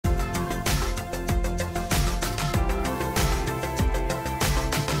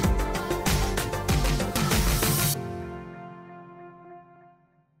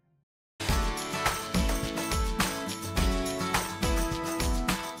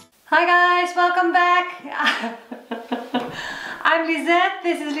Hi guys, welcome back. I'm Lisette,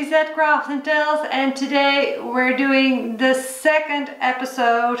 this is lisettecraftsandtells, and today we're doing the second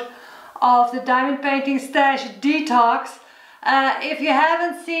episode of the Diamond Painting Stash Detox. If you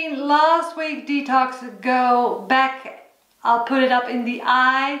haven't seen last week's detox, go back. I'll put it up in the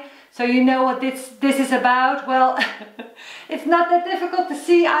eye so you know what this is about. Well, it's not that difficult to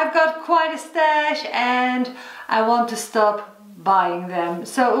see. I've got quite a stash and I want to stop buying them.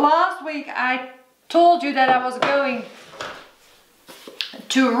 So last week I told you that I was going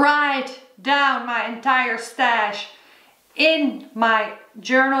to write down my entire stash in my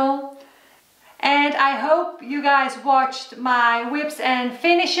journal, and I hope you guys watched my WIPs and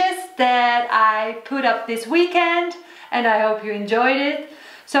finishes that I put up this weekend, and I hope you enjoyed it.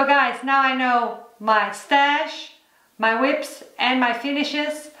 So guys, now I know my stash, my WIPs and my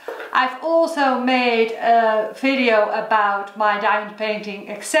finishes. I've also made a video about my diamond painting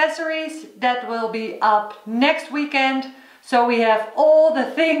accessories that will be up next weekend. So we have all the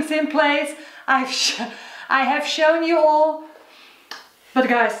things in place. I have shown you all. But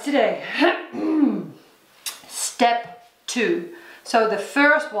guys, today, step 2. So the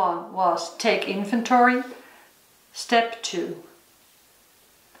first one was take inventory. Step 2.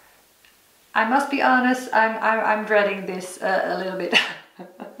 I must be honest, I'm dreading this a little bit.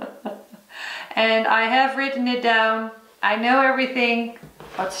 And I have written it down. I know everything,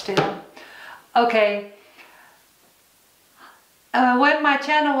 but still. Okay. When my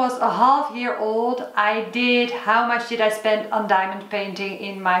channel was a half year old, I did how much did I spend on diamond painting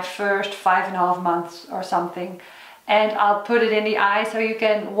in my first 5.5 months or something. And I'll put it in the eye so you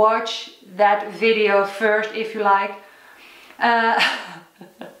can watch that video first if you like.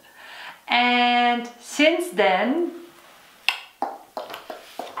 And since then,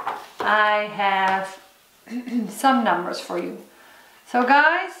 I have some numbers for you. So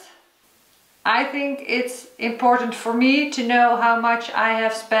guys, I think it's important for me to know how much I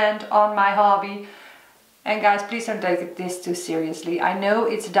have spent on my hobby. And guys, please don't take this too seriously. I know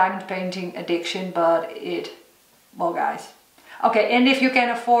it's a diamond painting addiction, but well guys. Okay, and if you can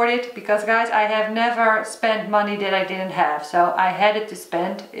afford it, because guys, I have never spent money that I didn't have. So I had it to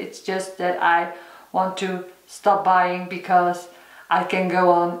spend. It's just that I want to stop buying because I can go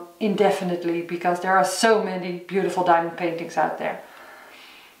on indefinitely because there are so many beautiful diamond paintings out there.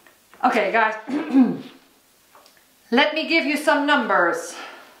 Okay guys, let me give you some numbers.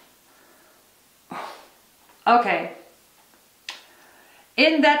 Okay,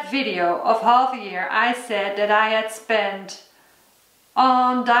 in that video of half a year I said that I had spent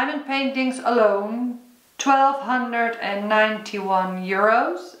on diamond paintings alone 1,291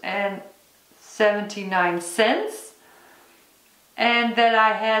 euros and 79 cents. And that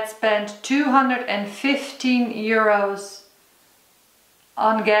I had spent 215 euros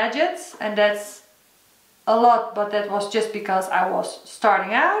on gadgets, and that's a lot, but that was just because I was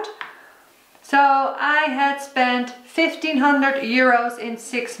starting out. So I had spent 1,500 euros in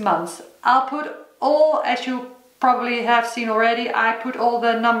 6 months. I'll put all, as you probably have seen already, I put all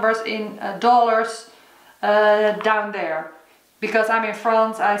the numbers in dollars down there. Because I'm in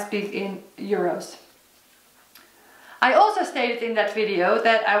France, I speak in euros. I also stated in that video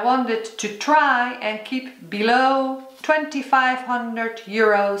that I wanted to try and keep below 2,500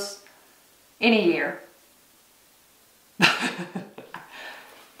 euros in a year.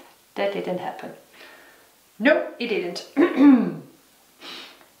 That didn't happen. No, it didn't.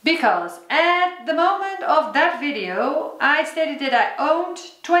 Because at the moment of that video, I stated that I owned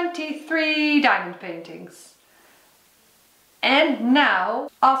 23 diamond paintings. And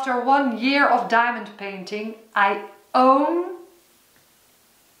now, after 1 year of diamond painting, I own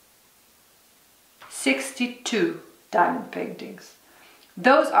 62 diamond paintings.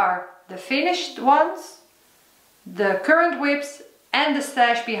 Those are the finished ones, the current WIPs and the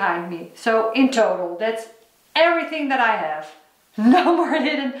stash behind me. So in total, that's everything that I have. No more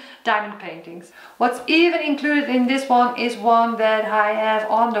hidden diamond paintings. What's even included in this one is one that I have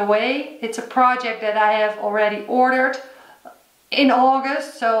on the way. It's a project that I have already ordered in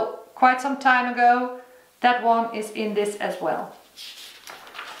August, so quite some time ago. That one is in this as well.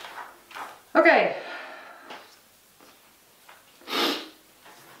 Okay.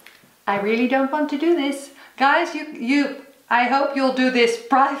 I really don't want to do this. Guys, I hope you'll do this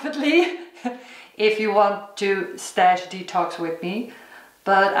privately if you want to stash detox with me.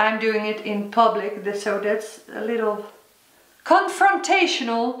 But I'm doing it in public, so that's a little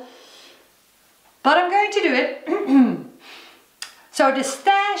confrontational. But I'm going to do it. So the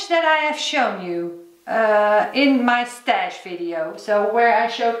stash that I have shown you in my stash video, so where I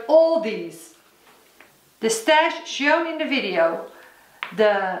showed all these, the stash shown in the video,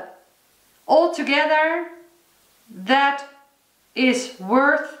 the Altogether, that is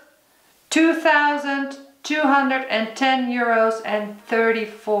worth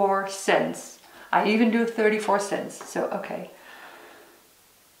 €2,210.34. I even do 34 cents, so okay.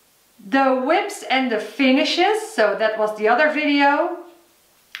 The whips and the finishes, so that was the other video,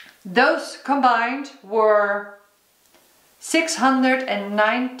 those combined were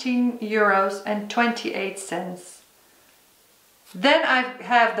 €619.28. Then I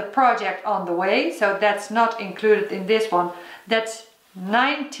have the project on the way, so that's not included in this one. That's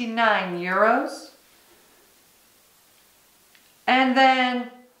 €99. And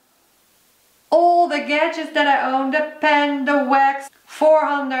then all the gadgets that I own, the pen, the wax,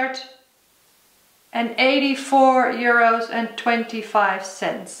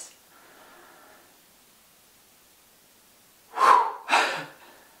 €484.25.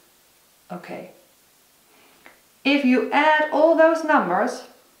 Okay. If you add all those numbers,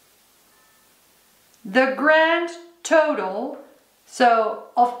 the grand total, so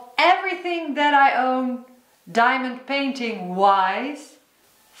of everything that I own diamond painting wise,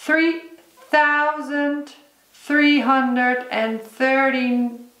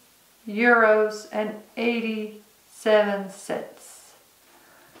 €3,313.87.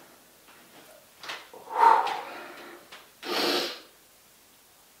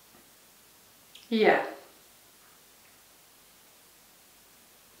 Yeah.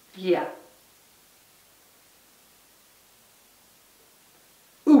 Yeah.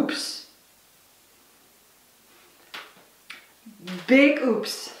 Oops. Big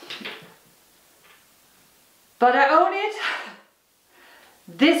oops. But I own it.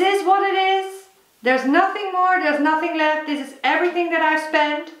 This is what it is. There's nothing more, there's nothing left. This is everything that I've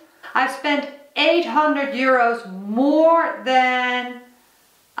spent. I've spent €800 more than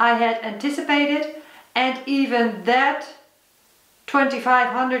I had anticipated, and even that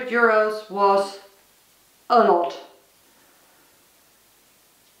 €2,500 was a lot.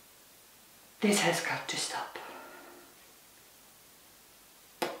 This has got to stop.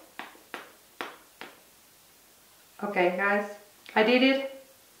 Okay guys, I did it.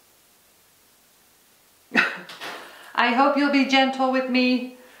 I hope you'll be gentle with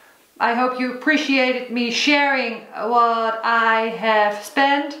me. I hope you appreciated me sharing what I have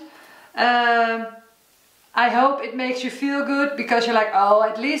spent. I hope it makes you feel good, because you're like, oh,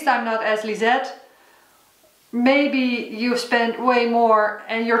 at least I'm not as Lisette. Maybe you've spent way more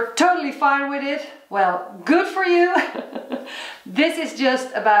and you're totally fine with it. Well, good for you. This is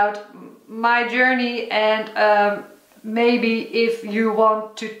just about my journey, and maybe if you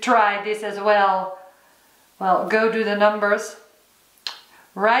want to try this as well, well, go do the numbers.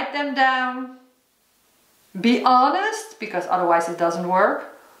 Write them down. Be honest, because otherwise it doesn't work.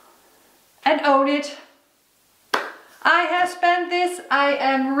 And own it. I have spent this. I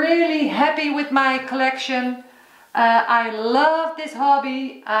am really happy with my collection. I love this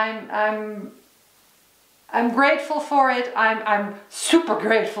hobby. I'm grateful for it. I'm super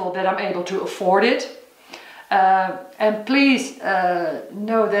grateful that I'm able to afford it. And please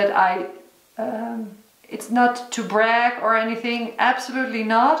know that it's not to brag or anything. Absolutely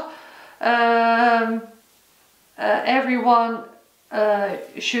not. Everyone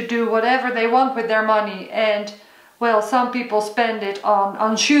should do whatever they want with their money, and well, some people spend it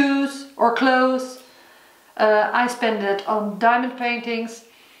on shoes or clothes. I spend it on diamond paintings.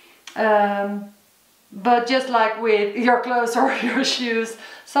 But just like with your clothes or your shoes,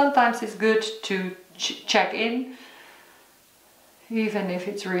 sometimes it's good to check in, even if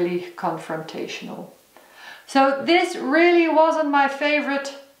it's really confrontational. So this really wasn't my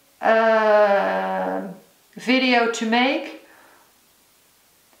favorite video to make.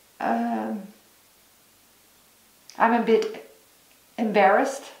 I'm a bit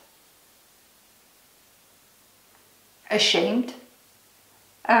embarrassed, ashamed.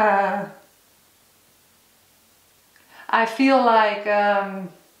 I feel like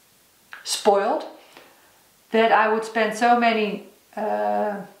spoiled that I would spend so many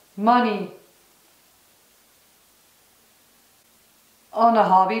money on a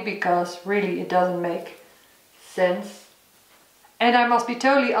hobby, because really it doesn't make sense. And I must be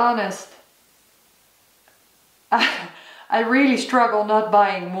totally honest, I really struggle not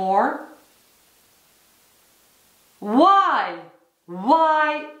buying more. Why?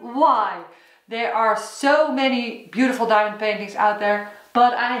 Why? There are so many beautiful diamond paintings out there,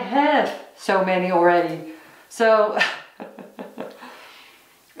 but I have so many already. So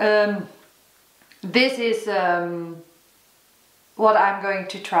this is what I'm going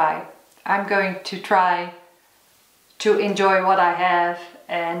to try. I'm going to try to enjoy what I have,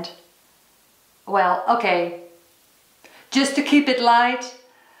 and well, okay, just to keep it light,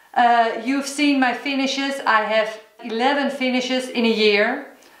 You've seen my finishes. I have 11 finishes in a year.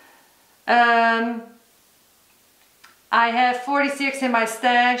 I have 46 in my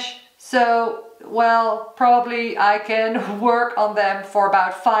stash, so well, probably I can work on them for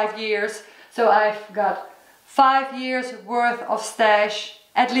about 5 years. So I've got 5 years worth of stash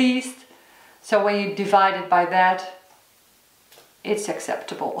at least. So when you divide it by that, it's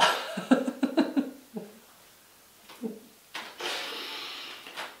acceptable.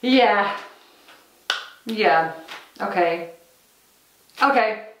 Yeah, okay.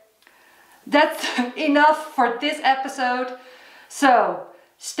 That's enough for this episode. So,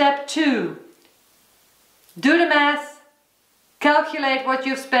 step 2. Do the math, calculate what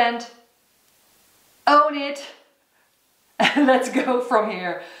you've spent, own it, and let's go from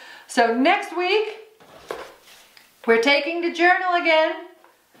here. So next week, we're taking the journal again.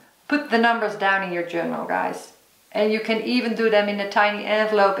 Put the numbers down in your journal, guys. And you can even do them in a tiny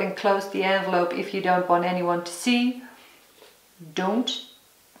envelope and close the envelope if you don't want anyone to see.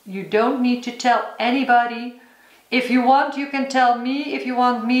 You don't need to tell anybody. If you want, you can tell me. If you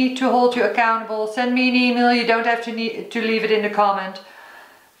want me to hold you accountable, send me an email. You don't have to leave it in the comment.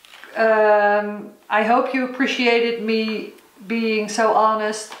 I hope you appreciated me being so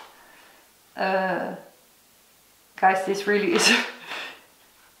honest. Guys, this really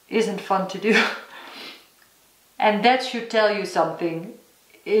isn't fun to do. And that should tell you something.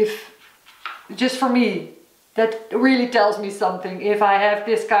 Just for me, that really tells me something if I have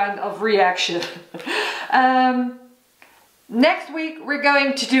this kind of reaction. Next week we're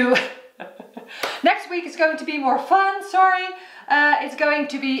going to do... Next week is going to be more fun, sorry. It's going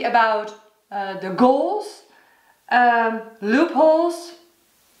to be about the goals, loopholes.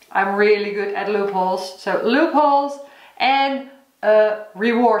 I'm really good at loopholes. So loopholes and a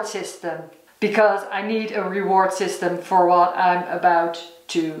reward system. Because I need a reward system for what I'm about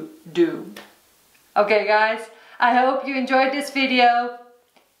to do. Okay guys, I hope you enjoyed this video.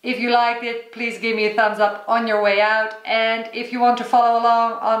 If you liked it, please give me a thumbs up on your way out. And if you want to follow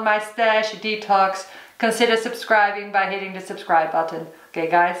along on my stash detox, consider subscribing by hitting the subscribe button. Okay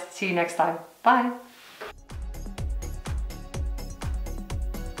guys, see you next time. Bye.